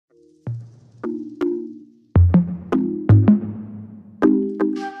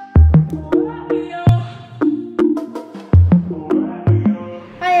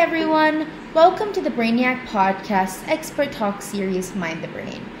Welcome to the Brainyack Podcast Expert Talk Series Mind the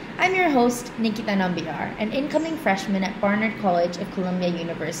Brain. I'm your host, Nikita Nambiar, an incoming freshman at Barnard College of Columbia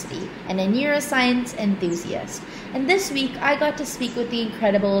University and a neuroscience enthusiast. And this week, I got to speak with the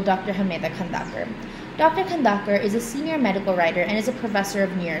incredible Dr. Hameda Khandaker. Dr. Khandaker is a senior medical writer and is a professor of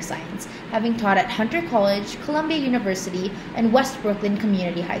neuroscience, having taught at Hunter College, Columbia University, and West Brooklyn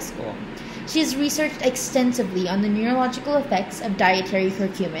Community High School. She has researched extensively on the neurological effects of dietary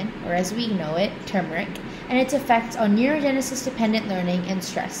curcumin, or as we know it, turmeric, and its effects on neurogenesis-dependent learning and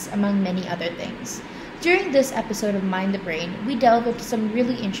stress, among many other things. During this episode of Mind the Brain, we delve into some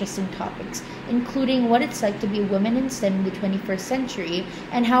really interesting topics, including what it's like to be a woman in STEM in the 21st century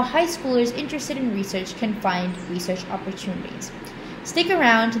and how high schoolers interested in research can find research opportunities. Stick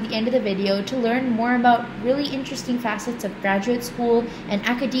around to the end of the video to learn more about really interesting facets of graduate school and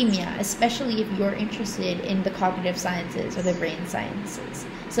academia, especially if you're interested in the cognitive sciences or the brain sciences.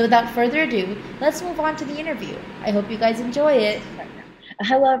 So without further ado, let's move on to the interview. I hope you guys enjoy it.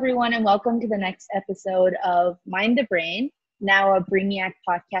 Hello, everyone, and welcome to the next episode of Mind the Brain, now a Brainyack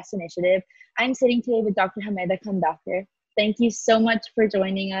Podcast initiative. I'm sitting today with Dr. Hameda Khandaker. Thank you so much for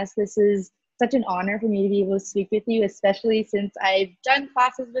joining us. This is such an honor for me to be able to speak with you, especially since I've done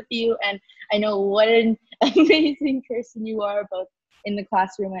classes with you and I know what an amazing person you are, both in the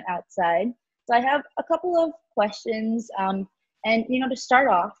classroom and outside. So I have a couple of questions. And to start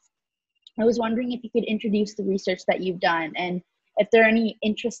off, I was wondering if you could introduce the research that you've done and if there are any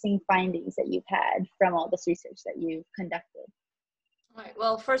interesting findings that you've had from all this research that you've conducted. All right.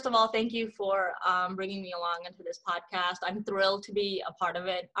 Well, first of all, thank you for bringing me along into this podcast. I'm thrilled to be a part of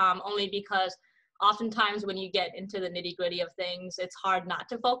it, only because oftentimes when you get into the nitty-gritty of things, it's hard not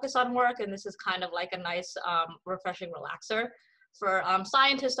to focus on work, and this is kind of like a nice, refreshing relaxer for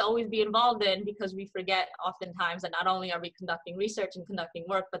scientists to always be involved in, because we forget oftentimes that not only are we conducting research and conducting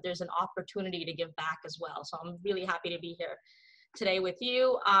work, but there's an opportunity to give back as well. So I'm really happy to be here today with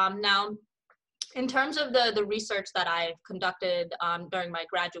you. Now, in terms of the research that I've conducted during my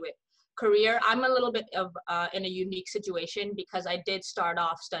graduate career, I'm a little bit in a unique situation because I did start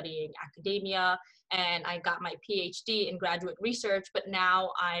off studying academia and I got my PhD in graduate research, but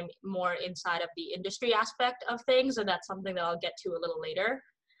now I'm more inside of the industry aspect of things, and that's something that I'll get to a little later.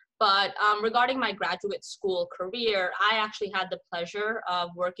 But regarding my graduate school career, I actually had the pleasure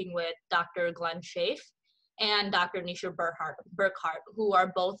of working with Dr. Glenn Schaaf and Dr. Nisha Burkhart, who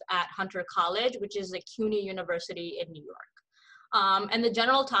are both at Hunter College, which is a CUNY university in New York. And the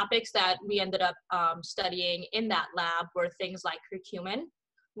general topics that we ended up studying in that lab were things like curcumin,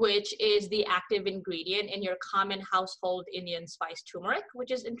 which is the active ingredient in your common household Indian spice turmeric,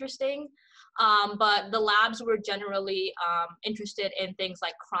 which is interesting. But the labs were generally interested in things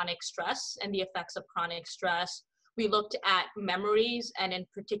like chronic stress and the effects of chronic stress. We looked at memories, and in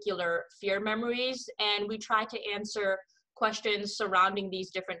particular fear memories, and we tried to answer questions surrounding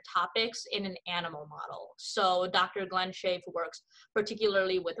these different topics in an animal model. So Dr. Glenn Schaaf works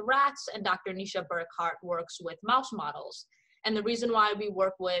particularly with rats, and Dr. Nisha Burkhart works with mouse models. And the reason why we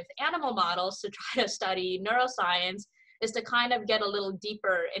work with animal models to try to study neuroscience is to kind of get a little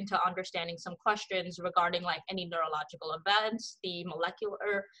deeper into understanding some questions regarding like any neurological events, the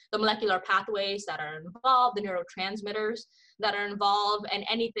molecular pathways that are involved, the neurotransmitters that are involved, and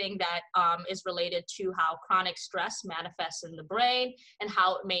anything that is related to how chronic stress manifests in the brain and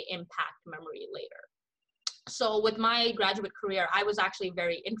how it may impact memory later. So with my graduate career, I was actually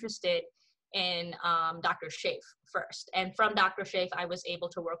very interested in Dr. Schaaf first. And from Dr. Schaaf, I was able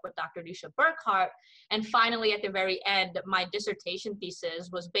to work with Dr. Nisha Burkhart. And finally, at the very end, my dissertation thesis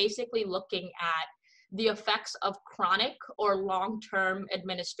was basically looking at the effects of chronic or long-term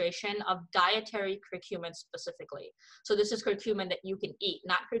administration of dietary curcumin specifically. So this is curcumin that you can eat,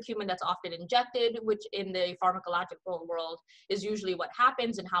 not curcumin that's often injected, which in the pharmacological world is usually what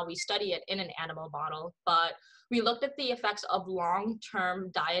happens and how we study it in an animal model. But we looked at the effects of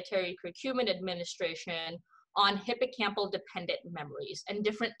long-term dietary curcumin administration on hippocampal-dependent memories and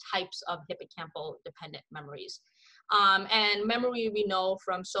different types of hippocampal-dependent memories. And memory, we know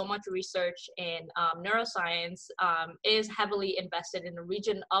from so much research in neuroscience, is heavily invested in a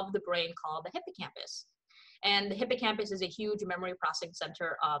region of the brain called the hippocampus. And the hippocampus is a huge memory processing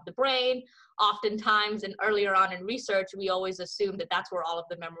center of the brain. Oftentimes, and earlier on in research, we always assumed that that's where all of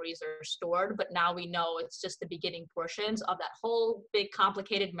the memories are stored, but now we know it's just the beginning portions of that whole big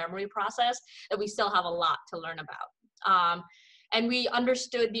complicated memory process that we still have a lot to learn about. And we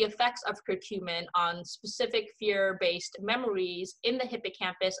understood the effects of curcumin on specific fear-based memories in the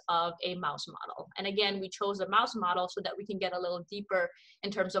hippocampus of a mouse model. And again, we chose a mouse model so that we can get a little deeper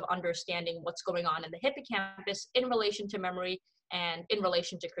in terms of understanding what's going on in the hippocampus in relation to memory and in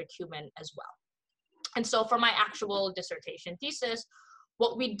relation to curcumin as well. And so for my actual dissertation thesis,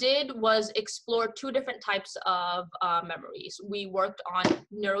 what we did was explore two different types of memories. We worked on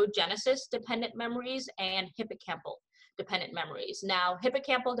neurogenesis dependent memories and hippocampal dependent memories. Now,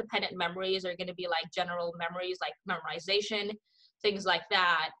 hippocampal dependent memories are going to be like general memories like memorization, things like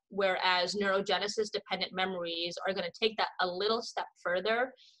that, whereas neurogenesis dependent memories are going to take that a little step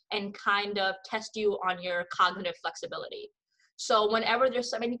further and kind of test you on your cognitive flexibility. So whenever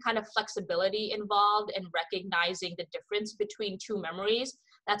there's any kind of flexibility involved in recognizing the difference between two memories,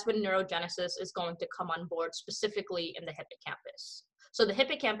 that's when neurogenesis is going to come on board, specifically in the hippocampus. So the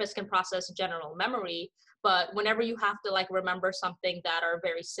hippocampus can process general memory, but whenever you have to like remember something that are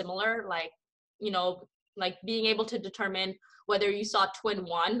very similar, like, you know, like being able to determine whether you saw twin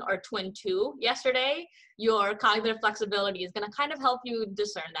 1 or twin 2 yesterday, your cognitive flexibility is going to kind of help you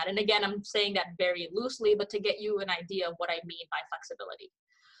discern that. And again, I'm saying that very loosely, but to get you an idea of what I mean by flexibility.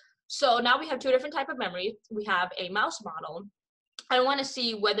 So now we have two different types of memory. We have a mouse model. I want to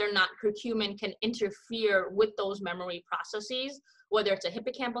see whether or not curcumin can interfere with those memory processes, whether it's a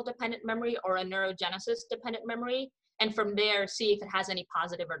hippocampal dependent memory or a neurogenesis dependent memory, and from there see if it has any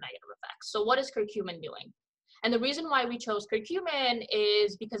positive or negative effects. So what is curcumin doing? And the reason why we chose curcumin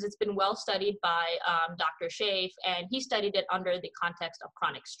is because it's been well studied by Dr. Schaaf, and he studied it under the context of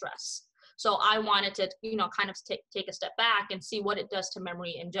chronic stress. So I wanted to, you know, kind of take a step back and see what it does to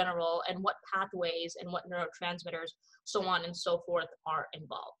memory in general and what pathways and what neurotransmitters, so on and so forth, are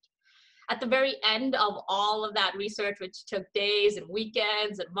involved. At the very end of all of that research, which took days and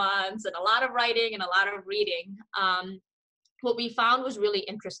weekends and months and a lot of writing and a lot of reading, what we found was really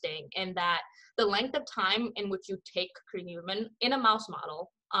interesting in that the length of time in which you take curcumin in a mouse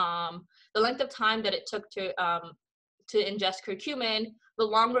model, the length of time that it took to ingest curcumin, the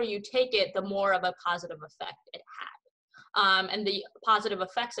longer you take it, the more of a positive effect it had. And the positive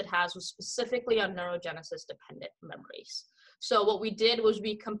effects it has was specifically on neurogenesis dependent memories. So what we did was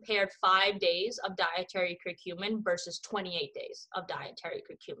we compared 5 days of dietary curcumin versus 28 days of dietary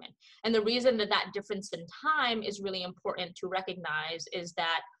curcumin. And the reason that that difference in time is really important to recognize is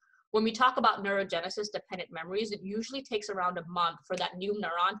that when we talk about neurogenesis dependent memories, it usually takes around a month for that new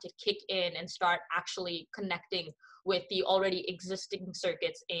neuron to kick in and start actually connecting with the already existing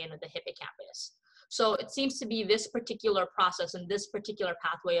circuits in the hippocampus. So it seems to be this particular process and this particular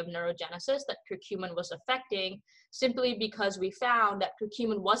pathway of neurogenesis that curcumin was affecting, simply because we found that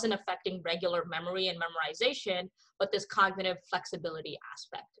curcumin wasn't affecting regular memory and memorization, but this cognitive flexibility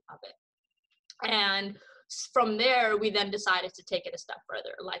aspect of it. And from there, we then decided to take it a step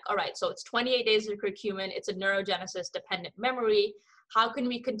further. Like, all right, so it's 28 days of curcumin, it's a neurogenesis dependent memory. How can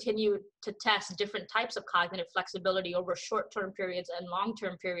we continue to test different types of cognitive flexibility over short-term periods and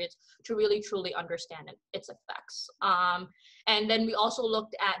long-term periods to really truly understand its effects? And then we also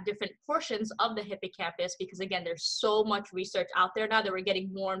looked at different portions of the hippocampus, because again, there's so much research out there now that we're getting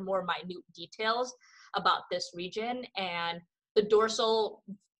more and more minute details about this region. And the dorsal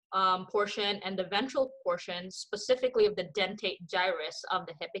portion and the ventral portion, specifically of the dentate gyrus of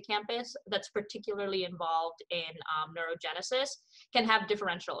the hippocampus, that's particularly involved in neurogenesis, can have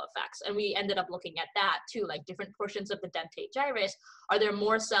differential effects. And we ended up looking at that too, like different portions of the dentate gyrus. Are there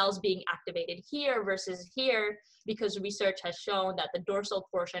more cells being activated here versus here? Because research has shown that the dorsal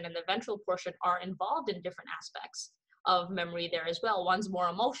portion and the ventral portion are involved in different aspects of memory there as well. One's more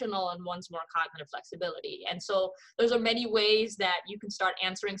emotional and one's more cognitive flexibility. And so those are many ways that you can start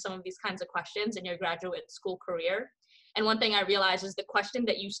answering some of these kinds of questions in your graduate school career. And one thing I realized is the question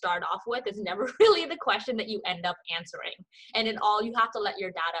that you start off with is never really the question that you end up answering. And in all, you have to let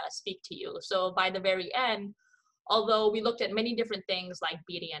your data speak to you. So by the very end, although we looked at many different things like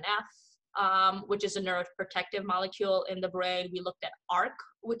BDNF, which is a neuroprotective molecule in the brain, we looked at ARC,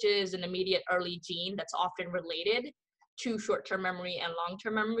 which is an immediate early gene that's often related to short-term memory and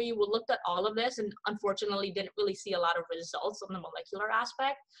long-term memory. We looked at all of this and unfortunately didn't really see a lot of results on the molecular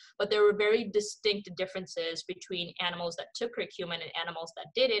aspect, but there were very distinct differences between animals that took curcumin and animals that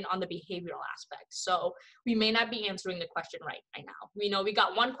didn't on the behavioral aspect. So we may not be answering the question right now. We know we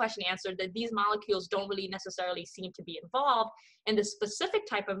got one question answered, that these molecules don't really necessarily seem to be involved in the specific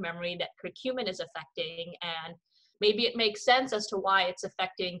type of memory that curcumin is affecting, and maybe it makes sense as to why it's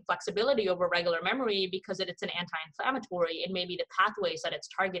affecting flexibility over regular memory, because it's an anti-inflammatory, and maybe the pathways that it's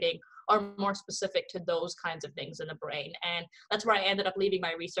targeting are more specific to those kinds of things in the brain. And that's where I ended up leaving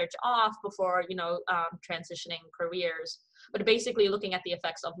my research off before, transitioning careers, but basically looking at the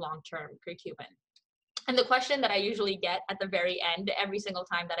effects of long-term curcumin. And the question that I usually get at the very end, every single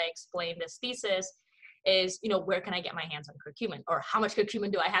time that I explain this thesis, is, where can I get my hands on curcumin, or how much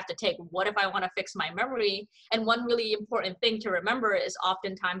curcumin do I have to take? What if I want to fix my memory? And one really important thing to remember is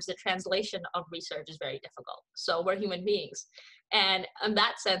oftentimes the translation of research is very difficult. So we're human beings. And in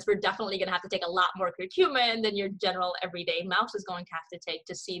that sense, we're definitely going to have to take a lot more curcumin than your general everyday mouse is going to have to take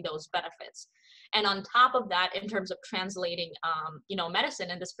to see those benefits. And on top of that, in terms of translating,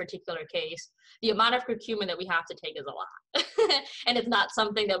 medicine in this particular case, the amount of curcumin that we have to take is a lot. And it's not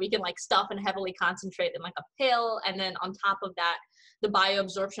something that we can like stuff and heavily concentrate in like a pill. And then on top of that, the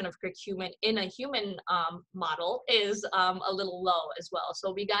bioabsorption of curcumin in a human model is a little low as well.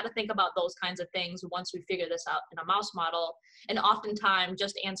 So we got to think about those kinds of things once we figure this out in a mouse model. And oftentimes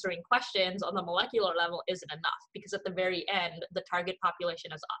just answering questions on the molecular level isn't enough, because at the very end, the target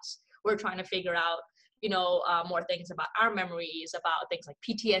population is us. We're trying to figure out, more things about our memories, about things like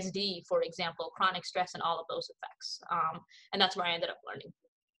PTSD, for example, chronic stress, and all of those effects. And that's where I ended up learning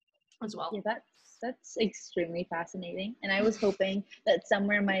as well. Yeah, that's extremely fascinating. And I was hoping that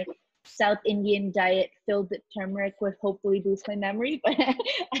somewhere my South Indian diet filled with turmeric would hopefully boost my memory, but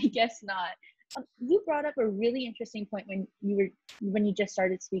I guess not. You brought up a really interesting point when you just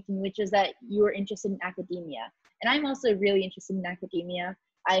started speaking, which is that you were interested in academia. And I'm also really interested in academia.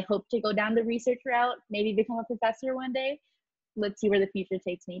 I hope to go down the research route, maybe become a professor one day. Let's see where the future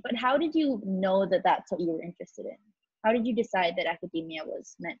takes me. But how did you know that that's what you were interested in? How did you decide that academia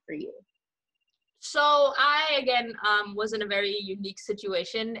was meant for you? So I, again, was in a very unique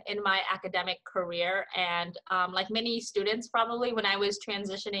situation in my academic career. And like many students, probably when I was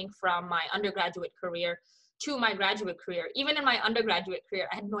transitioning from my undergraduate career to my graduate career, even in my undergraduate career,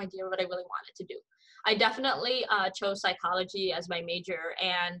 I had no idea what I really wanted to do. I definitely chose psychology as my major.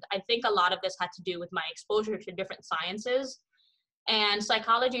 And I think a lot of this had to do with my exposure to different sciences. And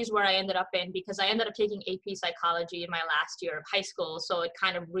psychology is where I ended up in, because I ended up taking AP psychology in my last year of high school. So it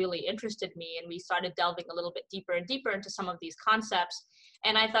kind of really interested me, and we started delving a little bit deeper and deeper into some of these concepts.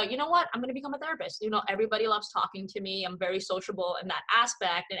 And I thought, you know what, I'm going to become a therapist. Everybody loves talking to me. I'm very sociable in that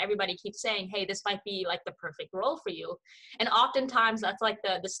aspect. And everybody keeps saying, hey, this might be like the perfect role for you. And oftentimes that's like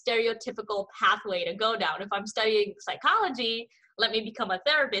the stereotypical pathway to go down. If I'm studying psychology, let me become a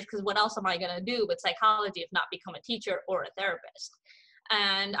therapist, because what else am I going to do with psychology if not become a teacher or a therapist?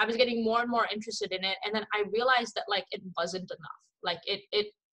 And I was getting more and more interested in it. And then I realized that like it wasn't enough. Like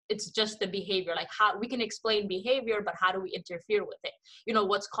it's just the behavior, like how we can explain behavior, but how do we interfere with it?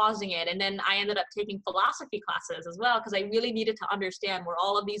 What's causing it? And then I ended up taking philosophy classes as well, because I really needed to understand where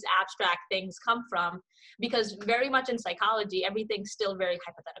all of these abstract things come from, because very much in psychology, everything's still very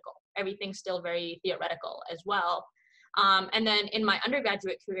hypothetical. Everything's still very theoretical as well. And then in my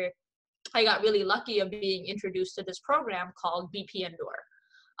undergraduate career, I got really lucky of being introduced to this program called BP Endure.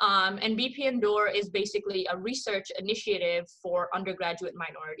 And BP Endure is basically a research initiative for undergraduate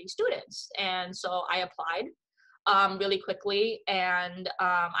minority students. And so I applied really quickly, and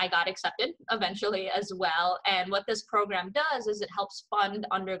I got accepted eventually as well. And what this program does is it helps fund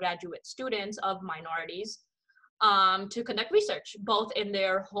undergraduate students of minorities to conduct research, both in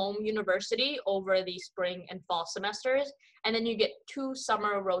their home university over the spring and fall semesters, and then you get 2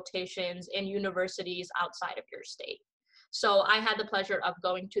 summer rotations in universities outside of your state. So I had the pleasure of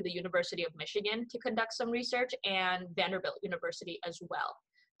going to the University of Michigan to conduct some research, and Vanderbilt University as well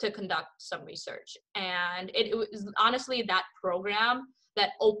to conduct some research. And it was honestly that program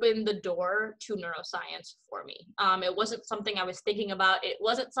that opened the door to neuroscience for me. It wasn't something I was thinking about. It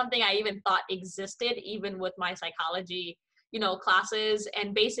wasn't something I even thought existed, even with my psychology, classes.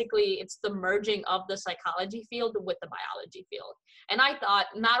 And basically it's the merging of the psychology field with the biology field. And I thought,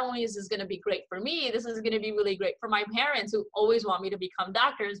 not only is this going to be great for me, this is going to be really great for my parents, who always want me to become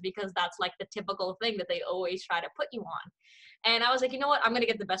doctors, because that's like the typical thing that they always try to put you on. And I was like, you know what, I'm going to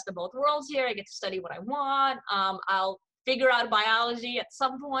get the best of both worlds here. I get to study what I want. I'll figure out biology at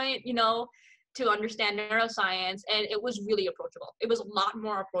some point, to understand neuroscience. And it was really approachable. It was a lot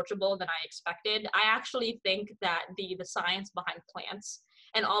more approachable than I expected. I actually think that the science behind plants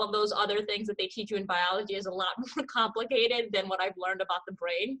and all of those other things that they teach you in biology is a lot more complicated than what I've learned about the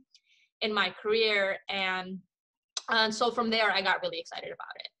brain in my career. And so from there, I got really excited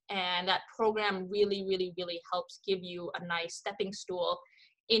about it. And that program really, really, really helps give you a nice stepping stool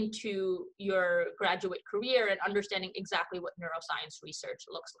into your graduate career and understanding exactly what neuroscience research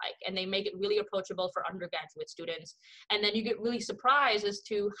looks like. And they make it really approachable for undergraduate students. And then you get really surprised as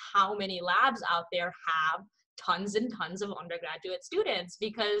to how many labs out there have tons and tons of undergraduate students,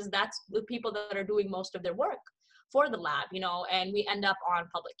 because that's the people that are doing most of their work for the lab, and we end up on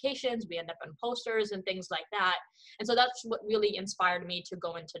publications, we end up on posters and things like that. And so that's what really inspired me to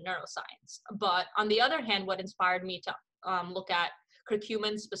go into neuroscience. But on the other hand, what inspired me to look at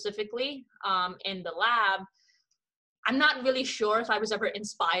curcumin specifically in the lab, I'm not really sure if I was ever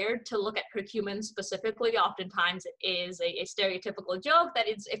inspired to look at curcumin specifically. Oftentimes it is a stereotypical joke that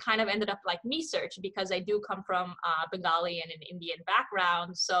it kind of ended up like me search, because I do come from Bengali and an Indian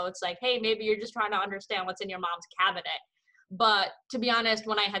background. So it's like, hey, maybe you're just trying to understand what's in your mom's cabinet. But to be honest,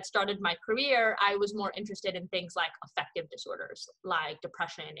 when I had started my career, I was more interested in things like affective disorders, like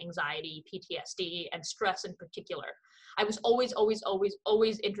depression, anxiety, PTSD, and stress in particular. I was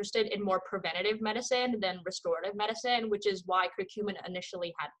always interested in more preventative medicine than restorative medicine, which is why curcumin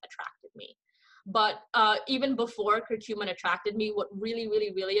initially had attracted me. But even before curcumin attracted me, what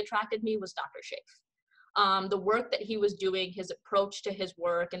really attracted me was Dr. Shaikh. The work that he was doing, his approach to his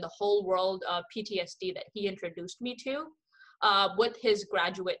work, and the whole world of PTSD that he introduced me to, with his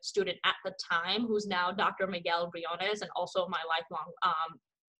graduate student at the time, who's now Dr. Miguel Briones, and also my lifelong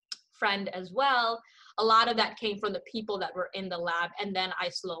friend as well. A lot of that came from the people that were in the lab, and then I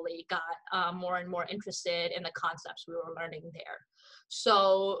slowly got more and more interested in the concepts we were learning there.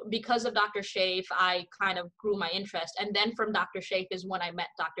 So because of Dr. Shaikh, I kind of grew my interest. And then from Dr. Shaikh is when I met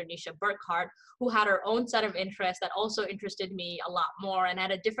Dr. Nisha Burkhardt, who had her own set of interests that also interested me a lot more and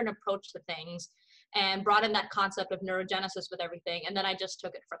had a different approach to things, and brought in that concept of neurogenesis with everything. And then I just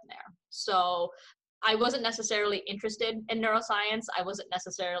took it from there. So I wasn't necessarily interested in neuroscience. I wasn't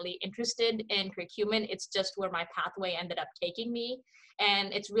necessarily interested in curcumin. It's just where my pathway ended up taking me.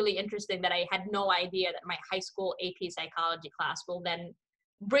 And it's really interesting that I had no idea that my high school AP psychology class will then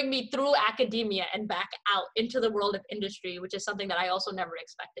bring me through academia and back out into the world of industry, which is something that I also never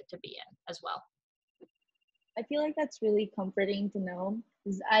expected to be in as well. I feel like that's really comforting to know,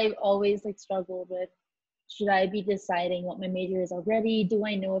 because I've always struggled with, should I be deciding what my major is already? Do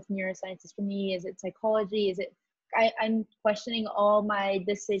I know if neuroscience is for me? Is it psychology? Is it, I'm questioning all my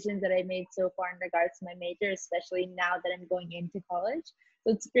decisions that I made so far in regards to my major, especially now that I'm going into college.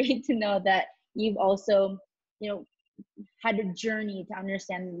 So it's great to know that you've also, had a journey to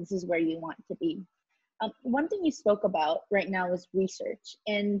understand that this is where you want to be. One thing you spoke about right now is research,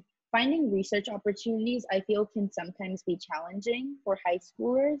 and finding research opportunities, I feel, can sometimes be challenging for high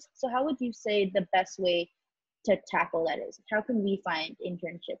schoolers. So how would you say the best way to tackle that is? How can we find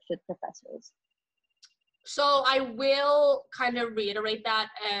internships with professors? So I will kind of reiterate that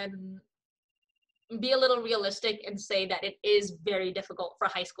and be a little realistic and say that it is very difficult for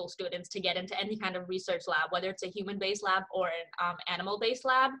high school students to get into any kind of research lab, whether it's a human-based lab or an animal-based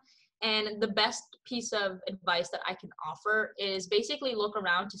lab. And the best piece of advice that I can offer is basically look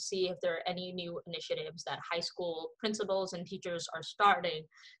around to see if there are any new initiatives that high school principals and teachers are starting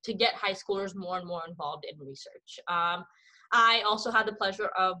to get high schoolers more and more involved in research. I also had the pleasure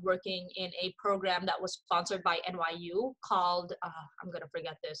of working in a program that was sponsored by NYU called, I'm going to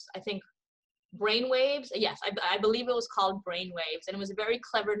forget this, I think Brainwaves. Yes, I believe it was called Brainwaves. And it was a very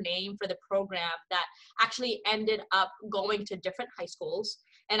clever name for the program that actually ended up going to different high schools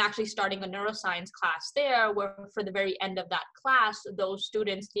and actually starting a neuroscience class there, where for the very end of that class, those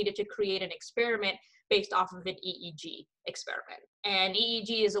students needed to create an experiment based off of an EEG experiment. And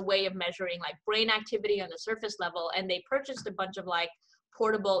EEG is a way of measuring brain activity on the surface level. And they purchased a bunch of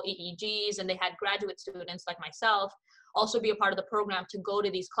portable EEGs, and they had graduate students like myself also be a part of the program to go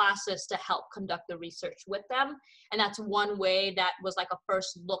to these classes to help conduct the research with them. And that's one way that was a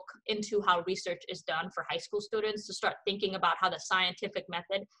first look into how research is done for high school students, to start thinking about how the scientific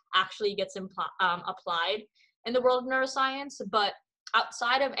method actually gets applied in the world of neuroscience. But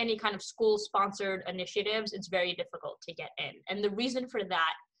outside of any kind of school-sponsored initiatives, it's very difficult to get in. And the reason for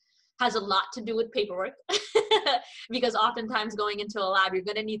that has a lot to do with paperwork, because oftentimes going into a lab, you're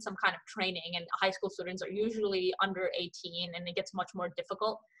going to need some kind of training, and high school students are usually under 18, and it gets much more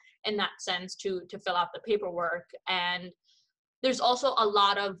difficult in that sense to fill out the paperwork. And there's also a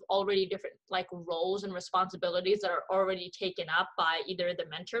lot of already different roles and responsibilities that are already taken up by either the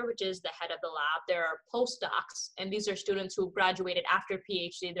mentor, which is the head of the lab. There are postdocs, and these are students who graduated after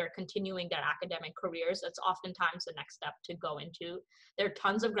PhD. They're continuing their academic careers. That's oftentimes the next step to go into. There are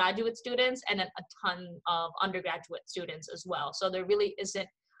tons of graduate students and then a ton of undergraduate students as well. So there really isn't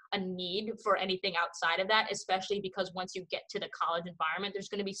a need for anything outside of that, especially because once you get to the college environment, there's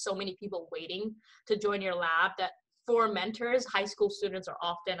going to be so many people waiting to join your lab that for mentors, high school students are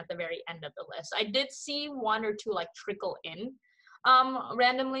often at the very end of the list. I did see one or two trickle in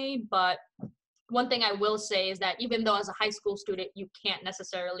randomly, but one thing I will say is that even though as a high school student, you can't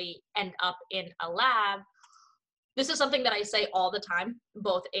necessarily end up in a lab, this is something that I say all the time,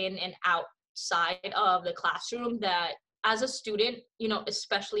 both in and outside of the classroom, that as a student,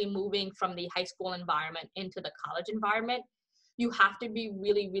 especially moving from the high school environment into the college environment, you have to be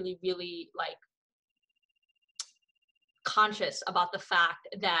really conscious about the fact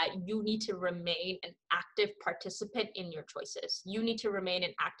that you need to remain an active participant in your choices. You need to remain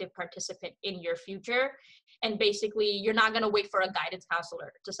an active participant in your future. And basically, you're not going to wait for a guidance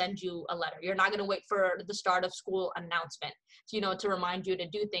counselor to send you a letter. You're not going to wait for the start of school announcement, to remind you to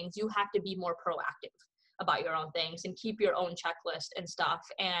do things. You have to be more proactive about your own things and keep your own checklist and stuff.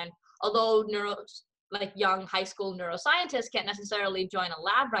 And although young high school neuroscientists can't necessarily join a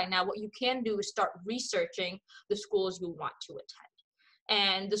lab right now, what you can do is start researching the schools you want to attend.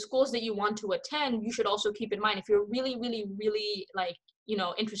 And the schools that you want to attend, you should also keep in mind, if you're really, really, really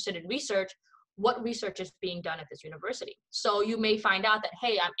interested in research, what research is being done at this university. So you may find out that,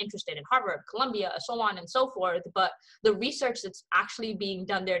 hey, I'm interested in Harvard, Columbia, so on and so forth, but the research that's actually being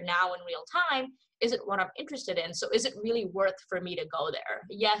done there now in real time isn't what I'm interested in. So is it really worth for me to go there?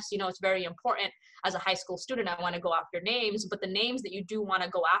 Yes, it's very important. As a high school student, I want to go after names, but the names that you do want to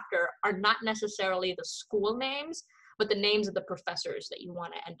go after are not necessarily the school names, but the names of the professors that you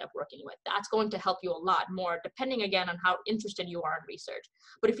want to end up working with. That's going to help you a lot more, depending again on how interested you are in research.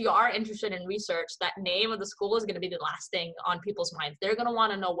 But if you are interested in research, that name of the school is going to be the last thing on people's minds. They're going to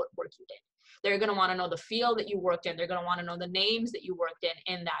want to know what work you did. They're going to want to know the field that you worked in. They're going to want to know the names that you worked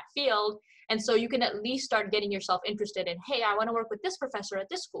in that field. And so you can at least start getting yourself interested in, hey, I want to work with this professor at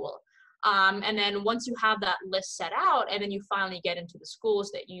this school. And then once you have that list set out, and then you finally get into the schools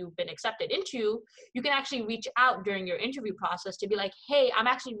that you've been accepted into, you can actually reach out during your interview process to be like, hey, I'm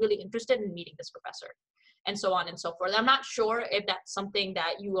actually really interested in meeting this professor, and so on and so forth. I'm not sure if that's something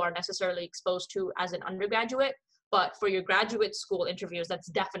that you are necessarily exposed to as an undergraduate, but for your graduate school interviews, that's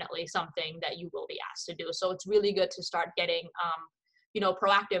definitely something that you will be asked to do. So it's really good to start getting,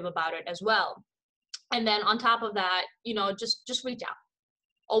 proactive about it as well. And then on top of that, just reach out.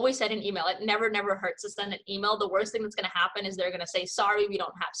 Always send an email. It never hurts to send an email. The worst thing that's going to happen is they're going to say, sorry, we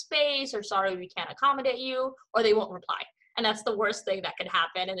don't have space, or sorry, we can't accommodate you, or they won't reply. And that's the worst thing that could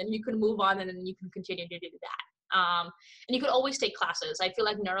happen. And then you can move on, and then you can continue to do that. And you could always take classes. I feel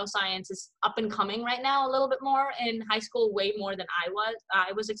like neuroscience is up and coming right now a little bit more in high school, way more than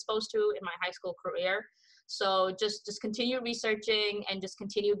I was exposed to in my high school career. So just continue researching and just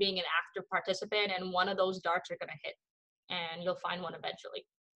continue being an active participant, and one of those darts are going to hit, and you'll find one eventually.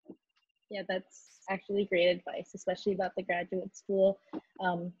 Yeah, that's actually great advice, especially about the graduate school.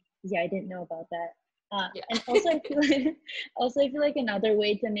 I didn't know about that. Yeah. And also I feel like another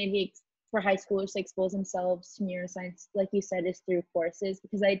way to maybe for high schoolers to expose themselves to neuroscience, like you said, is through courses,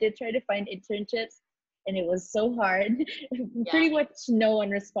 because I did try to find internships and it was so hard. Yeah. Pretty much no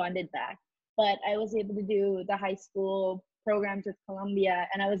one responded back, but I was able to do the high school programs with Columbia,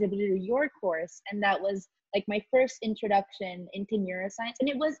 and I was able to do your course, and that was like my first introduction into neuroscience. And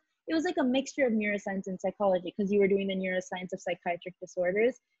it was like a mixture of neuroscience and psychology, because you were doing the neuroscience of psychiatric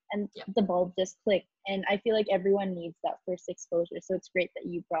disorders, and the bulb just clicked. And I feel like everyone needs that first exposure. So it's great that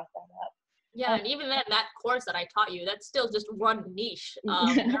you brought that up. Yeah, and even then, that course that I taught you, that's still just one niche of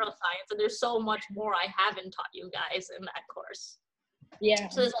neuroscience, and there's so much more I haven't taught you guys in that course. Yeah.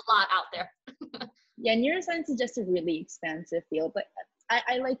 So there's a lot out there. Yeah, neuroscience is just a really expansive field, but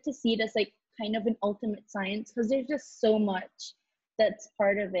I like to see it as like kind of an ultimate science, because there's just so much that's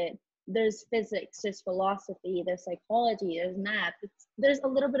part of it. There's physics, there's philosophy, there's psychology, there's math. There's a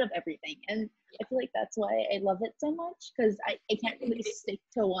little bit of everything. And I feel like that's why I love it so much, because I can't really stick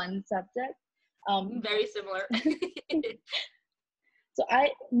to one subject. Very similar. So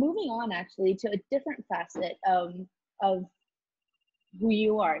moving on actually to a different facet of who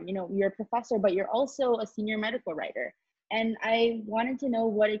you are. You're a professor, but you're also a senior medical writer. And I wanted to know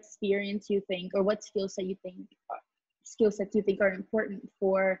what experience you think, or what skill sets you think are important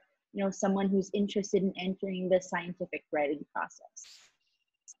for someone who's interested in entering the scientific writing process.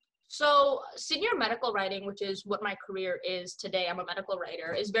 So senior medical writing, which is what my career is today, I'm a medical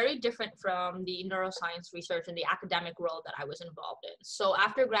writer, is very different from the neuroscience research and the academic world that I was involved in. So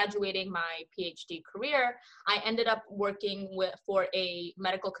after graduating my PhD career, I ended up working for a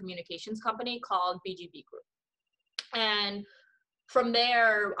medical communications company called BGB Group. And from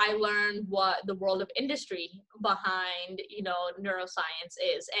there, I learned what the world of industry behind, neuroscience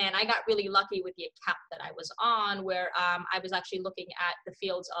is. And I got really lucky with the account that I was on, where I was actually looking at the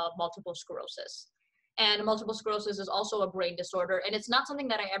fields of multiple sclerosis. And multiple sclerosis is also a brain disorder. And it's not something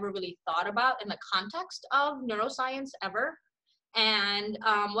that I ever really thought about in the context of neuroscience ever. And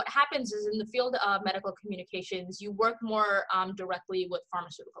what happens is, in the field of medical communications, you work more directly with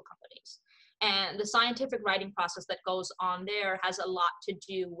pharmaceutical companies. And the scientific writing process that goes on there has a lot to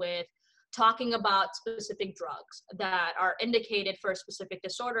do with talking about specific drugs that are indicated for specific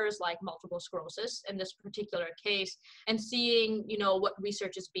disorders like multiple sclerosis in this particular case, and seeing, you know, what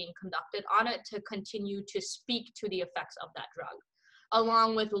research is being conducted on it to continue to speak to the effects of that drug,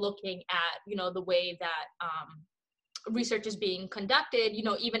 along with looking at, you know, the way that research is being conducted, you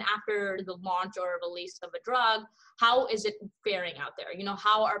know, even after the launch or release of a drug. How is it faring out there? You know,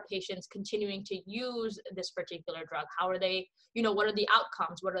 how are patients continuing to use this particular drug? How are they, you know, what are the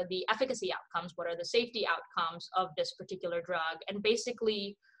outcomes? What are the efficacy outcomes? What are the safety outcomes of this particular drug? And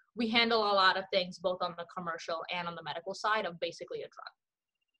basically, we handle a lot of things both on the commercial and on the medical side of basically a drug.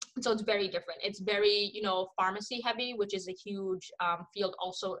 So it's very different. It's very, you know, pharmacy heavy, which is a huge field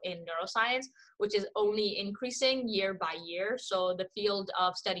also in neuroscience, which is only increasing year by year. So the field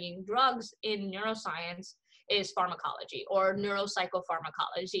of studying drugs in neuroscience is pharmacology or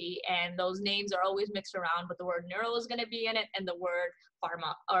neuropsychopharmacology. And those names are always mixed around, but the word neuro is going to be in it and the word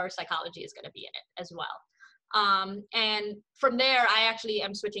pharma or psychology is going to be in it as well. And from there, I actually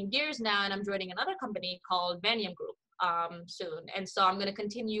am switching gears now and I'm joining another company called Brainyack Group soon. And so I'm going to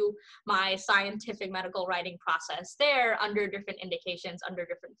continue my scientific medical writing process there under different indications, under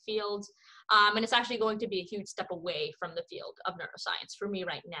different fields. And it's actually going to be a huge step away from the field of neuroscience for me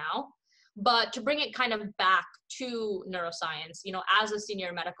right now. But to bring it kind of back to neuroscience, you know, as a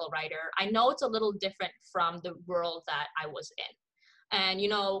senior medical writer, I know it's a little different from the world that I was in. And, you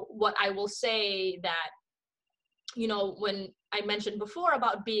know, what I will say that, you know, when I mentioned before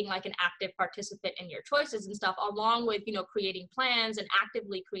about being like an active participant in your choices and stuff, along with, you know, creating plans and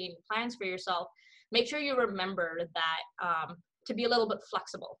actively creating plans for yourself, make sure you remember that to be a little bit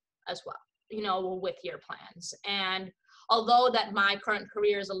flexible as well, you know, with your plans. And although that my current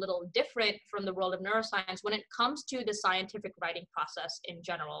career is a little different from the world of neuroscience, when it comes to the scientific writing process in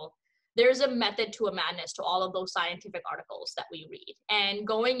general, there's a method to a madness to all of those scientific articles that we read. And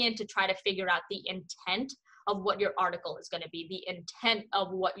going in to try to figure out the intent of what your article is going to be, the intent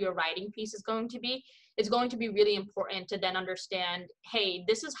of what your writing piece is going to be, it's going to be really important to then understand, hey,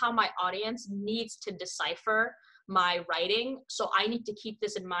 this is how my audience needs to decipher my writing. So I need to keep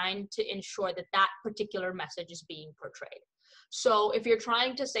this in mind to ensure that that particular message is being portrayed. So if you're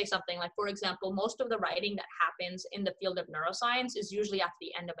trying to say something like, for example, most of the writing that happens in the field of neuroscience is usually at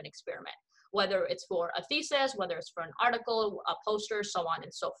the end of an experiment, whether it's for a thesis, whether it's for an article, a poster, so on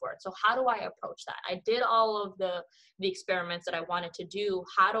and so forth. So how do I approach that? I did all of the experiments that I wanted to do.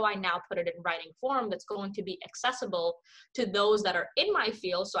 How do I now put it in writing form that's going to be accessible to those that are in my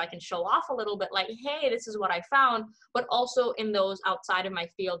field so I can show off a little bit like, hey, this is what I found, but also in those outside of my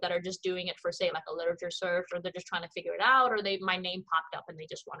field that are just doing it for, say, like a literature search, or they're just trying to figure it out, or my name popped up and they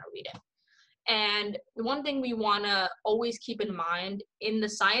just want to read it. And the one thing we want to always keep in mind in the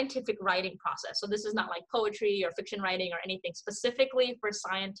scientific writing process, so this is not like poetry or fiction writing or anything, specifically for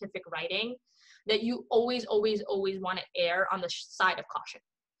scientific writing, that you always, always, always want to err on the side of caution.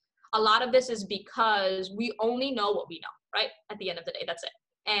 A lot of this is because we only know what we know, right? At the end of the day, that's it.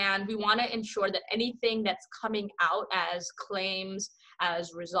 And we want to ensure that anything that's coming out as claims,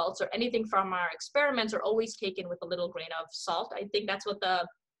 as results, or anything from our experiments are always taken with a little grain of salt. I think that's what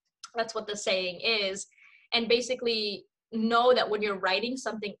the saying is. And basically know that when you're writing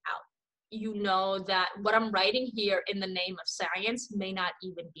something out, you know that what I'm writing here in the name of science may not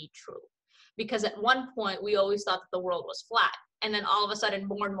even be true. Because at one point we always thought that the world was flat. And then all of a sudden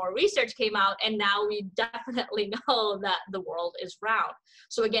more and more research came out, and now we definitely know that the world is round.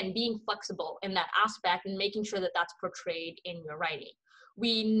 So again, being flexible in that aspect and making sure that that's portrayed in your writing.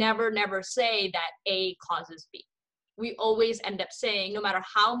 We never say that A causes B. We always end up saying, no matter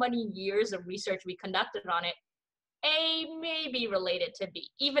how many years of research we conducted on it, A may be related to B,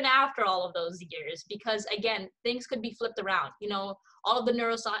 even after all of those years, because again, things could be flipped around. You know, all of the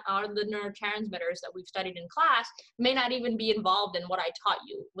neurotransmitters that we've studied in class may not even be involved in what I taught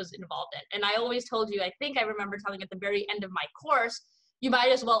you was involved in. And I always told you, I think I remember telling at the very end of my course, you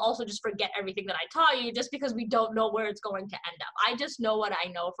might as well also just forget everything that I taught you, just because we don't know where it's going to end up. I just know what I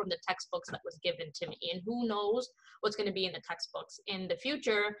know from the textbooks that was given to me, and who knows what's going to be in the textbooks in the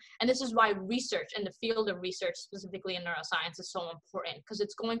future. And this is why research and the field of research, specifically in neuroscience, is so important, because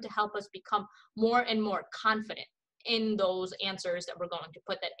it's going to help us become more and more confident in those answers that we're going to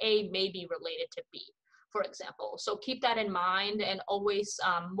put, that A may be related to B, for example. So keep that in mind. And always,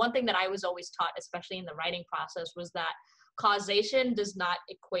 one thing that I was always taught, especially in the writing process, was that correlation does not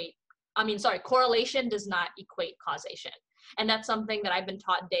equate causation. And that's something that I've been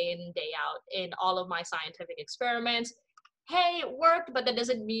taught day in and day out in all of my scientific experiments. Hey, it worked, but that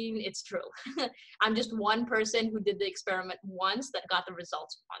doesn't mean it's true. I'm just one person who did the experiment once that got the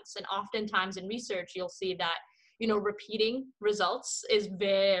results once. And oftentimes in research, you'll see that, repeating results is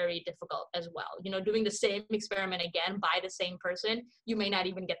very difficult as well. Doing the same experiment again by the same person, you may not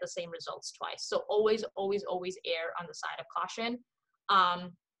even get the same results twice. So always, always, always err on the side of caution.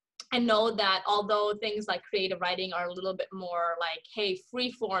 And know that although things like creative writing are a little bit more like, hey,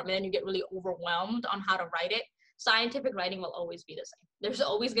 free form, and then you get really overwhelmed on how to write it, scientific writing will always be the same. There's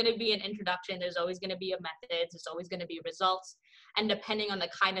always going to be an introduction. There's always going to be a method. There's always going to be results. And depending on the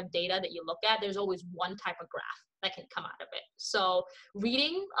kind of data that you look at, there's always one type of graph that can come out of it. So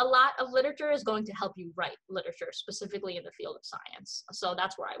reading a lot of literature is going to help you write literature, specifically in the field of science. So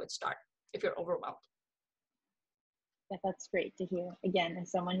that's where I would start if you're overwhelmed. Yeah, that's great to hear. Again,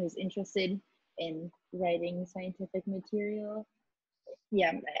 as someone who's interested in writing scientific material,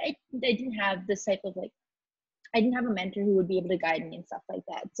 yeah, I didn't have this type of I didn't have a mentor who would be able to guide me and stuff like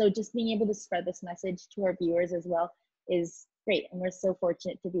that. So just being able to spread this message to our viewers as well is great. And we're so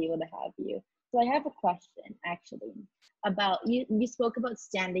fortunate to be able to have you. So I have a question actually about you spoke about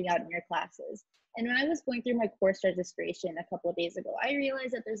standing out in your classes. And when I was going through my course registration a couple of days ago, I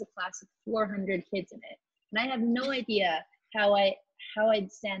realized that there's a class of 400 kids in it. And I have no idea how I'd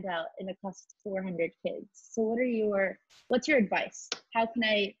stand out in a class of 400 kids. So what's your advice? How can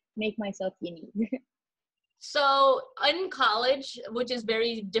I make myself unique? So in college, which is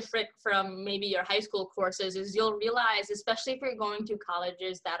very different from maybe your high school courses, is you'll realize, especially if you're going to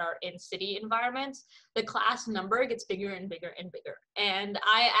colleges that are in city environments, the class number gets bigger and bigger and bigger. And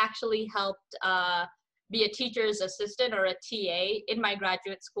I actually helped be a teacher's assistant or a TA in my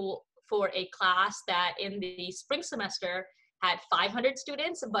graduate school for a class that in the spring semester had 500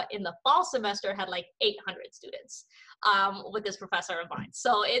 students, but in the fall semester had like 800 students with this professor of mine.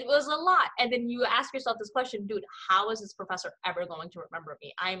 So it was a lot. And then you ask yourself this question, dude, how is this professor ever going to remember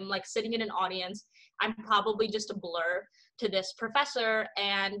me? I'm like sitting in an audience. I'm probably just a blur to this professor.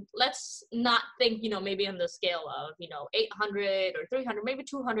 And let's not think, maybe on the scale of, 800 or 300, maybe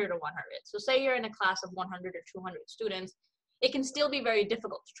 200 or 100. So say you're in a class of 100 or 200 students, it can still be very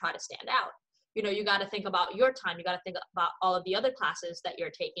difficult to try to stand out. You got to think about your time. You got to think about all of the other classes that you're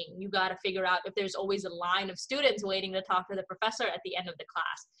taking. You got to figure out if there's always a line of students waiting to talk to the professor at the end of the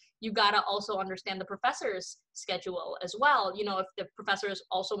class. You got to also understand the professor's schedule as well. If the professor is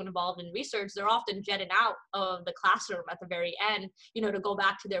also involved in research, they're often jetting out of the classroom at the very end, to go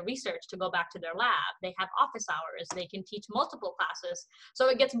back to their research, to go back to their lab. They have office hours. They can teach multiple classes. So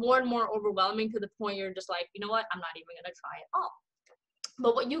it gets more and more overwhelming to the point you're just like, you know what, I'm not even going to try at all.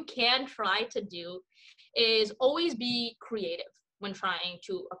 But what you can try to do is always be creative when trying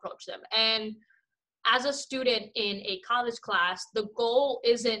to approach them. And as a student in a college class, the goal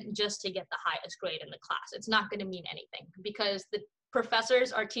isn't just to get the highest grade in the class. It's not going to mean anything because the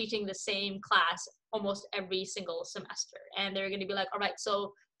professors are teaching the same class almost every single semester. And they're going to be like, all right,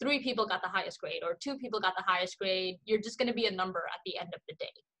 so 3 people got the highest grade or 2 people got the highest grade. You're just going to be a number at the end of the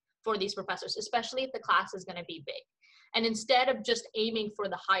day for these professors, especially if the class is going to be big. And instead of just aiming for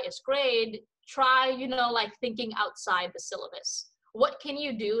the highest grade, try, thinking outside the syllabus. What can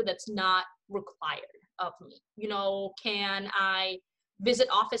you do that's not required of me? Can I visit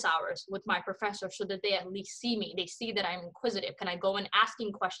office hours with my professor so that they at least see me? They see that I'm inquisitive. Can I go in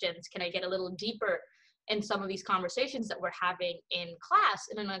asking questions? Can I get a little deeper in some of these conversations that we're having in class?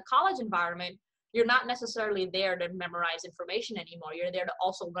 And in a college environment, you're not necessarily there to memorize information anymore. You're there to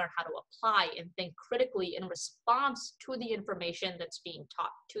also learn how to apply and think critically in response to the information that's being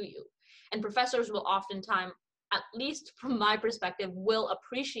taught to you. And professors will oftentimes, at least from my perspective, will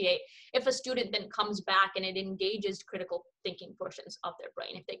appreciate if a student then comes back and it engages critical thinking portions of their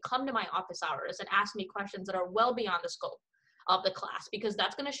brain. If they come to my office hours and ask me questions that are well beyond the scope of the class, because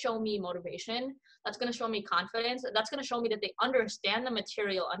that's going to show me motivation, that's going to show me confidence, that's going to show me that they understand the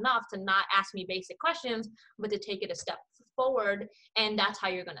material enough to not ask me basic questions, but to take it a step forward, and that's how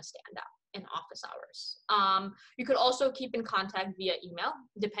you're going to stand out in office hours. You could also keep in contact via email,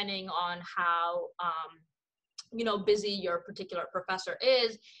 depending on how busy your particular professor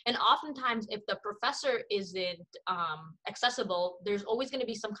is. And oftentimes if the professor isn't accessible, there's always going to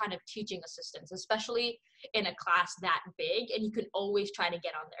be some kind of teaching assistance, especially in a class that big, and you can always try to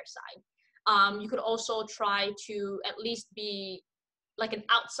get on their side. You could also try to at least be like an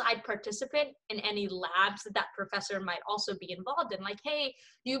outside participant in any labs that professor might also be involved in. Like, hey,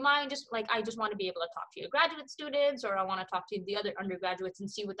 do you mind I just want to be able to talk to your graduate students, or I want to talk to the other undergraduates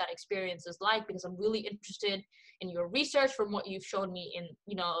and see what that experience is like, because I'm really interested in your research from what you've shown me in,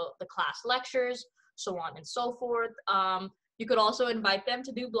 the class lectures, so on and so forth. You could also invite them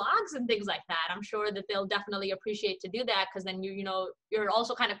to do blogs and things like that. I'm sure that they'll definitely appreciate to do that, because then you're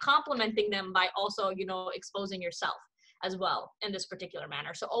also kind of complimenting them by also, exposing yourself as well in this particular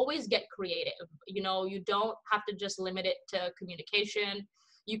manner. So always get creative. You know, you don't have to just limit it to communication.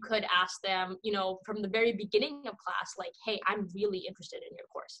 You could ask them, you know, from the very beginning of class, like, hey, I'm really interested in your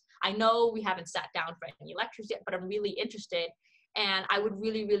course. I know we haven't sat down for any lectures yet, but I'm really interested. And I would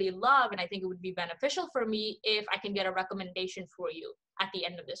really, really love, and I think it would be beneficial for me if I can get a recommendation for you at the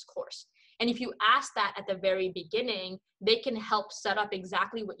end of this course. And if you ask that at the very beginning, they can help set up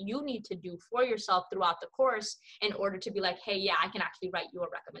exactly what you need to do for yourself throughout the course in order to be like, hey, yeah, I can actually write you a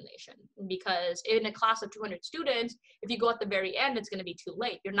recommendation. Because in a class of 200 students, if you go at the very end, it's going to be too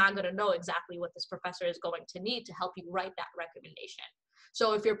late. You're not going to know exactly what this professor is going to need to help you write that recommendation.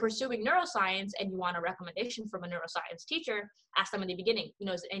 So if you're pursuing neuroscience and you want a recommendation from a neuroscience teacher, ask them in the beginning, you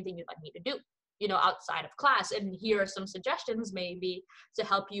know, is there anything you'd like me to do, you know, outside of class? And here are some suggestions maybe to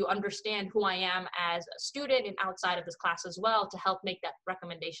help you understand who I am as a student and outside of this class as well, to help make that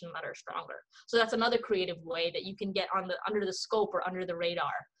recommendation letter stronger. So that's another creative way that you can get on the under the scope or under the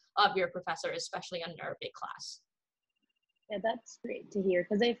radar of your professor, especially under a big class. Yeah, that's great to hear,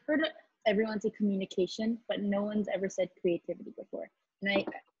 because I've heard everyone say communication, but no one's ever said creativity before. And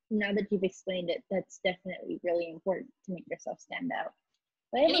now that you've explained it, that's definitely really important to make yourself stand out.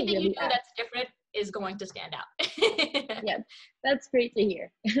 But anything you do that's different is going to stand out. Yeah, that's great to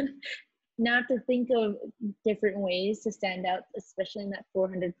hear. Now to think of different ways to stand out, especially in that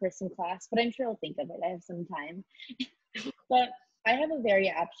 400-person class, but I'm sure I'll think of it. I have some time. But I have a very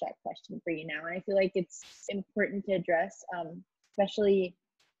abstract question for you now, and I feel like it's important to address, especially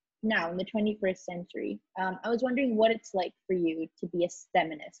now in the 21st century. I was wondering what it's like for you to be a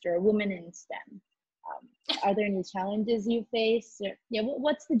STEMinist or a woman in STEM. Are there any challenges you face? Yeah,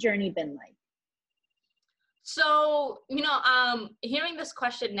 what's the journey been like? So, you know, hearing this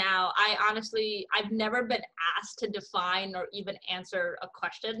question now, I've never been asked to define or even answer a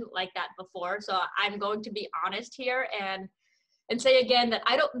question like that before. So I'm going to be honest here and say again that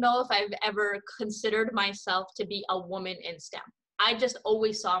I don't know if I've ever considered myself to be a woman in STEM. I just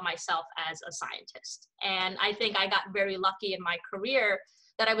always saw myself as a scientist. And I think I got very lucky in my career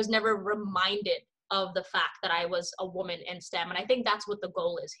that I was never reminded of the fact that I was a woman in STEM. And I think that's what the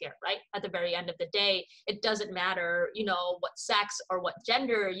goal is here, right? At the very end of the day, it doesn't matter, you know, what sex or what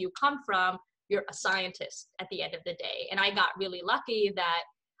gender you come from, you're a scientist at the end of the day. And I got really lucky that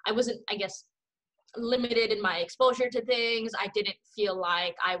I wasn't, I guess, limited in my exposure to things. I didn't feel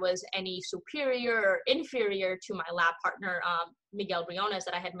like I was any superior or inferior to my lab partner, Miguel Briones,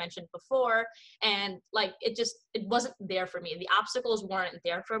 that I had mentioned before. And like, it wasn't there for me. The obstacles weren't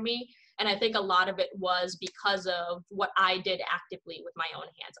there for me. And I think a lot of it was because of what I did actively with my own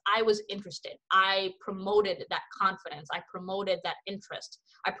hands. I was interested. I promoted that confidence. I promoted that interest.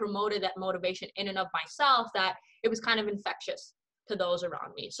 I promoted that motivation in and of myself, that it was kind of infectious to those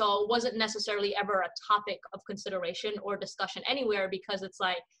around me. So it wasn't necessarily ever a topic of consideration or discussion anywhere, because it's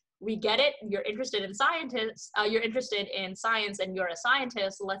like, we get it, you're interested in you're interested in science and you're a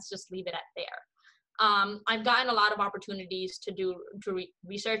scientist, let's just leave it at there. I've gotten a lot of opportunities to do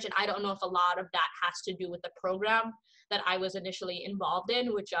research, and I don't know if a lot of that has to do with the program that I was initially involved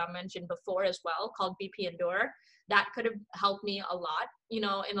in, which I mentioned before as well, called BP Endure. That could have helped me a lot, you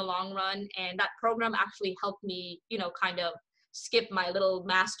know, in the long run. And that program actually helped me, you know, kind of skip my little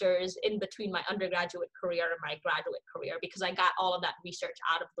master's in between my undergraduate career and my graduate career, because I got all of that research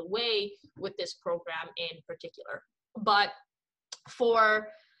out of the way with this program in particular. But for,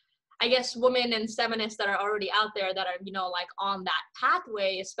 I guess, women and STEMinists that are already out there that are, you know, like on that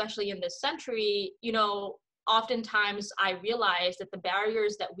pathway, especially in this century, you know, oftentimes I realize that the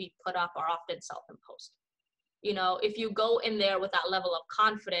barriers that we put up are often self-imposed. You know, if you go in there with that level of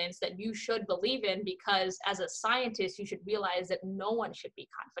confidence that you should believe in, because as a scientist, you should realize that no one should be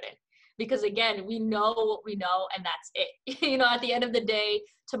confident. Because again, we know what we know, and that's it. You know, at the end of the day,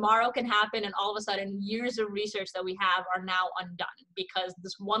 tomorrow can happen, and all of a sudden years of research that we have are now undone because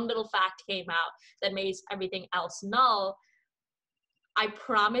this one little fact came out that makes everything else null. I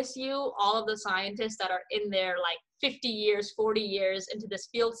promise you, all of the scientists that are in there like 50 years, 40 years into this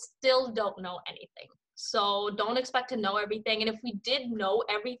field still don't know anything. So don't expect to know everything. And if we did know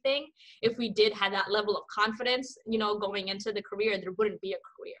everything, if we did have that level of confidence, you know, going into the career, there wouldn't be a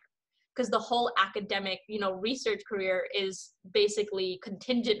career. Because the whole academic, you know, research career is basically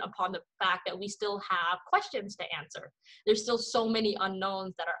contingent upon the fact that we still have questions to answer. There's still so many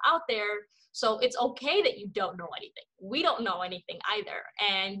unknowns that are out there. So it's okay that you don't know anything. We don't know anything either.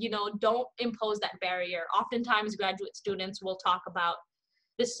 And, you know, don't impose that barrier. Oftentimes graduate students will talk about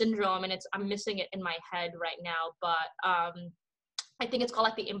this syndrome, and I'm missing it in my head right now, but I think it's called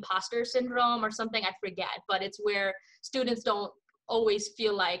like the imposter syndrome or something, I forget, but it's where students don't always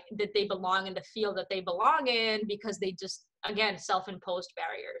feel like that they belong in the field that they belong in because they just, again, self-imposed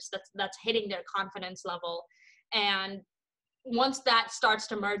barriers. That's hitting their confidence level. And once that starts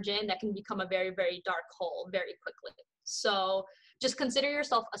to merge in, that can become a very, very dark hole very quickly. So just consider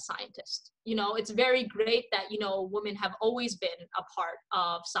yourself a scientist. You know, it's very great that, you know, women have always been a part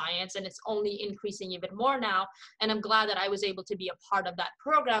of science, and it's only increasing even more now. And I'm glad that I was able to be a part of that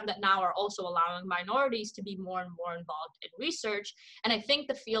program that now are also allowing minorities to be more and more involved in research. And I think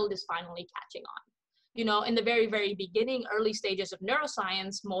the field is finally catching on. You know, in the very, very beginning, early stages of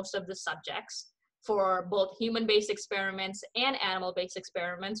neuroscience, most of the subjects for both human-based experiments and animal-based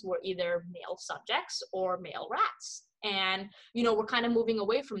experiments were either male subjects or male rats. And, you know, we're kind of moving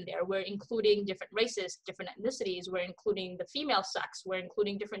away from there. We're including different races, different ethnicities. We're including the female sex. We're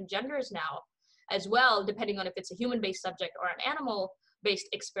including different genders now as well, depending on if it's a human-based subject or an animal-based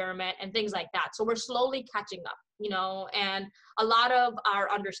experiment and things like that. So we're slowly catching up, you know, and a lot of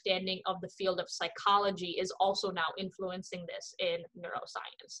our understanding of the field of psychology is also now influencing this in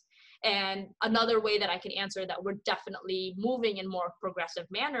neuroscience. And another way that I can answer that we're definitely moving in more progressive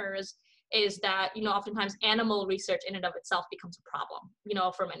manners is that, you know, oftentimes animal research in and of itself becomes a problem, you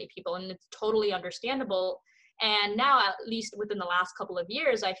know, for many people, and it's totally understandable. And now, at least within the last couple of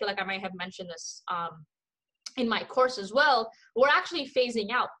years, I feel like I might have mentioned this in my course as well, we're actually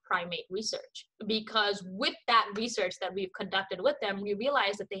phasing out primate research, because with that research that we've conducted with them, we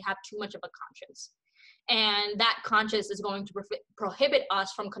realize that they have too much of a conscience. And that conscience is going to prohibit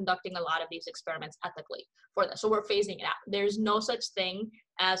us from conducting a lot of these experiments ethically for this. So we're phasing it out. There's no such thing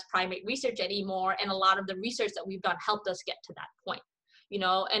as primate research anymore. And a lot of the research that we've done helped us get to that point, you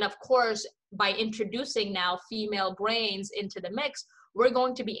know. And of course, by introducing now female brains into the mix, we're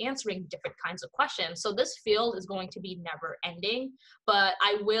going to be answering different kinds of questions. So this field is going to be never ending, but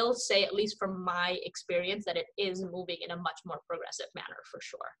I will say, at least from my experience, that it is moving in a much more progressive manner for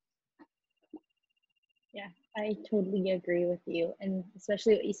sure. Yeah, I totally agree with you. And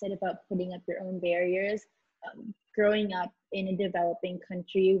especially what you said about putting up your own barriers. Growing up in a developing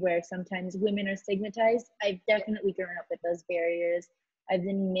country where sometimes women are stigmatized, I've definitely grown up with those barriers. I've been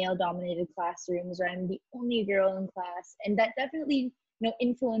in male-dominated classrooms where I'm the only girl in class, and that definitely, you know,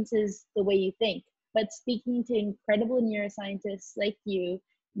 influences the way you think. But speaking to incredible neuroscientists like you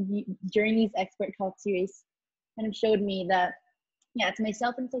during these expert talk series kind of showed me that, yeah, it's my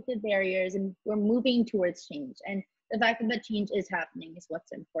self-inflicted barriers, and we're moving towards change. And the fact that the change is happening is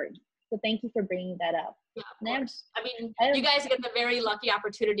what's important. So thank you for bringing that up. Yeah, of course. I mean, you guys get the very lucky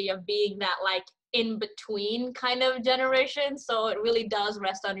opportunity of being that, like, in between kind of generation. So it really does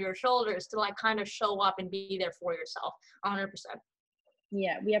rest on your shoulders to, like, kind of show up and be there for yourself 100%.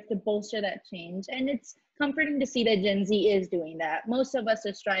 Yeah, we have to bolster that change. And it's comforting to see that Gen Z is doing that. Most of us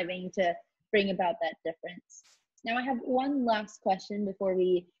are striving to bring about that difference. Now, I have one last question before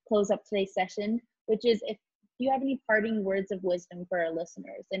we close up today's session, which is, if you have any parting words of wisdom for our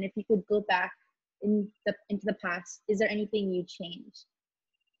listeners, and if you could go back into the past, is there anything you'd change?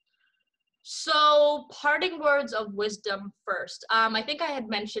 So, parting words of wisdom first. I think I had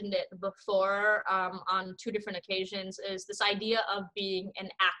mentioned it before on 2 different occasions, is this idea of being an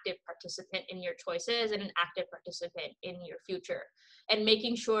active participant in your choices and an active participant in your future, and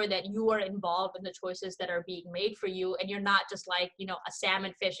making sure that you are involved in the choices that are being made for you, and you're not just like, you know, a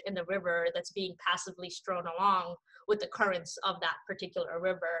salmon fish in the river that's being passively strewn along with the currents of that particular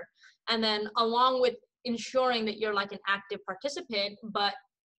river. And then along with ensuring that you're like an active participant, but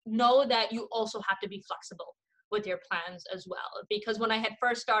know that you also have to be flexible with your plans as well. Because when I had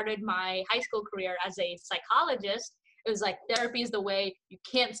first started my high school career as a psychologist, it was like, therapy is the way. You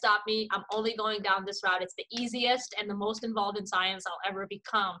can't stop me. I'm only going down this route. It's the easiest and the most involved in science I'll ever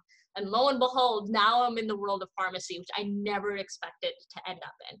become. And lo and behold, now I'm in the world of pharmacy, which I never expected to end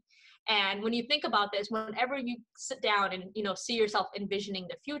up in. And when you think about this, whenever you sit down and, you know, see yourself envisioning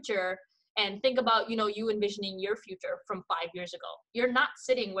the future, and think about, you know, you envisioning your future from 5 years ago. You're not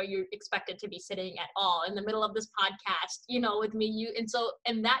sitting where you're expected to be sitting at all in the middle of this podcast, you know, with me. And so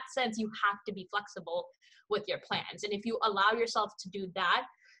in that sense, you have to be flexible with your plans. And if you allow yourself to do that,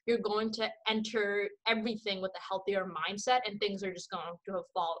 you're going to enter everything with a healthier mindset, and things are just going to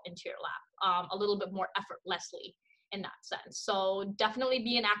fall into your lap a little bit more effortlessly in that sense. So definitely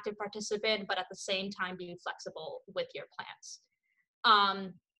be an active participant, but at the same time, be flexible with your plans.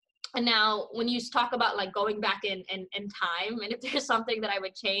 And now when you talk about like going back in time, and if there's something that I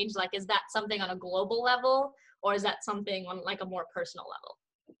would change, like, is that something on a global level, or is that something on like a more personal level?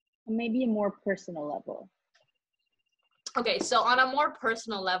 Maybe a more personal level. Okay, so on a more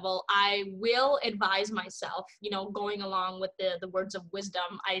personal level, I will advise myself, you know, going along with the words of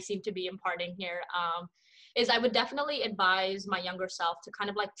wisdom I seem to be imparting here, is I would definitely advise my younger self to kind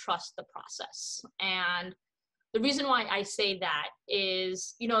of like trust the process. And the reason why I say that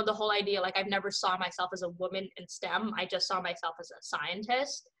is, you know, the whole idea, like I've never saw myself as a woman in STEM. I just saw myself as a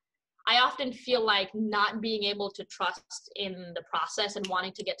scientist. I often feel like not being able to trust in the process and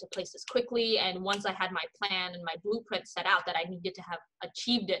wanting to get to places quickly. And once I had my plan and my blueprint set out that I needed to have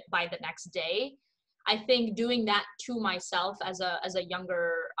achieved it by the next day, I think doing that to myself as a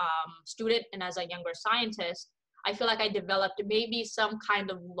younger student and as a younger scientist, I feel like I developed maybe some kind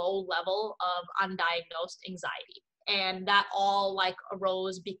of low level of undiagnosed anxiety. And that all like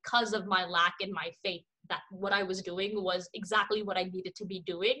arose because of my lack in my faith that what I was doing was exactly what I needed to be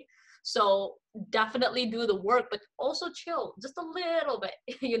doing. So definitely do the work, but also chill just a little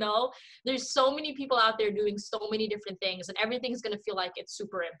bit. You know, there's so many people out there doing so many different things, and everything's going to feel like it's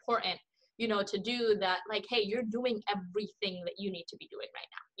super important, you know, to do that. Like, hey, you're doing everything that you need to be doing right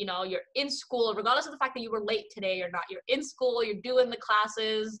now. You know, you're in school, regardless of the fact that you were late today or not, you're in school, you're doing the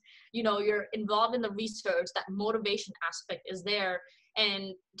classes, you know, you're involved in the research. That motivation aspect is there.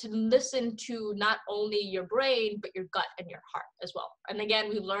 And to listen to not only your brain, but your gut and your heart as well. And again,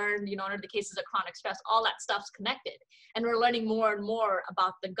 we learned, you know, under the cases of chronic stress, all that stuff's connected. And we're learning more and more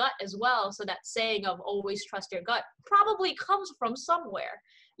about the gut as well. So that saying of always trust your gut probably comes from somewhere,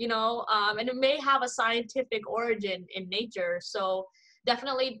 you know, and it may have a scientific origin in nature. So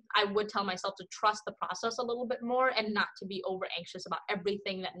definitely I would tell myself to trust the process a little bit more and not to be over anxious about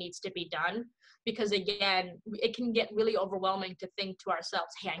everything that needs to be done. Because again, it can get really overwhelming to think to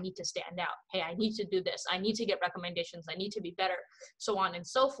ourselves, hey, I need to stand out. Hey, I need to do this. I need to get recommendations. I need to be better, so on and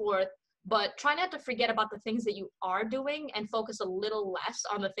so forth. But try not to forget about the things that you are doing and focus a little less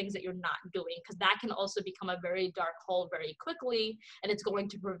on the things that you're not doing, because that can also become a very dark hole very quickly, and it's going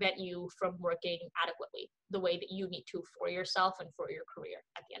to prevent you from working adequately the way that you need to for yourself and for your career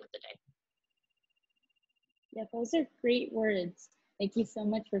at the end of the day. Yeah, those are great words. Thank you so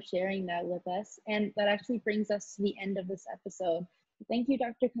much for sharing that with us. And that actually brings us to the end of this episode. Thank you,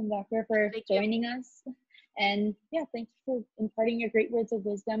 Dr. Khandaker, for joining us. And yeah, thank you for imparting your great words of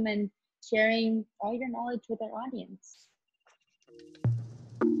wisdom and sharing all your knowledge with our audience.